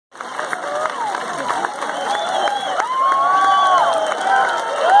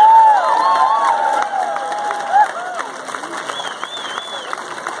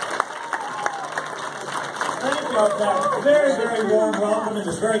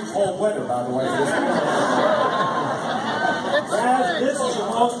bring cold weather, by the way. This is the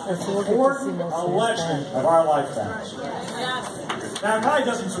most important election of our lifetime. Now, it probably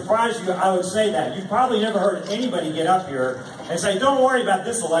doesn't surprise you I would say that. You've probably never heard anybody get up here and say, don't worry about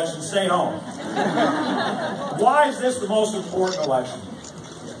this election, stay home. Why is this the most important election?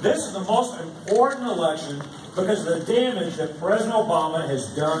 This is the most important election because of the damage that President Obama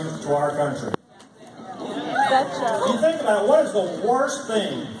has done to our country. If you think about it, what is the worst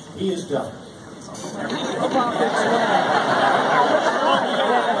thing he has done?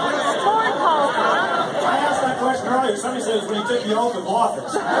 I asked that question earlier. Somebody said it was when he took the oath of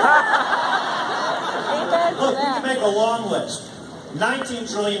office. Look, we can make a long list. $19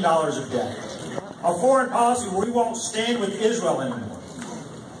 trillion of debt. A foreign policy where we won't stand with Israel anymore.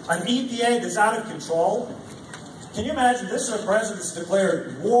 An EPA that's out of control. Can you imagine this is a president that's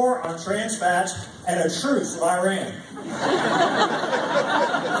declared war on trans fats and a truce with Iran?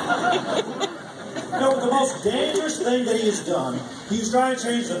 No, the most dangerous thing that he has done, he's trying to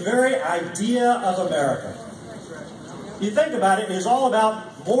change the very idea of America. You think about it, it's all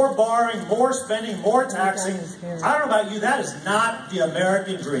about more borrowing, more spending, more taxing. I don't know about you, that is not the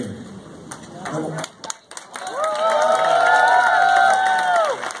American dream.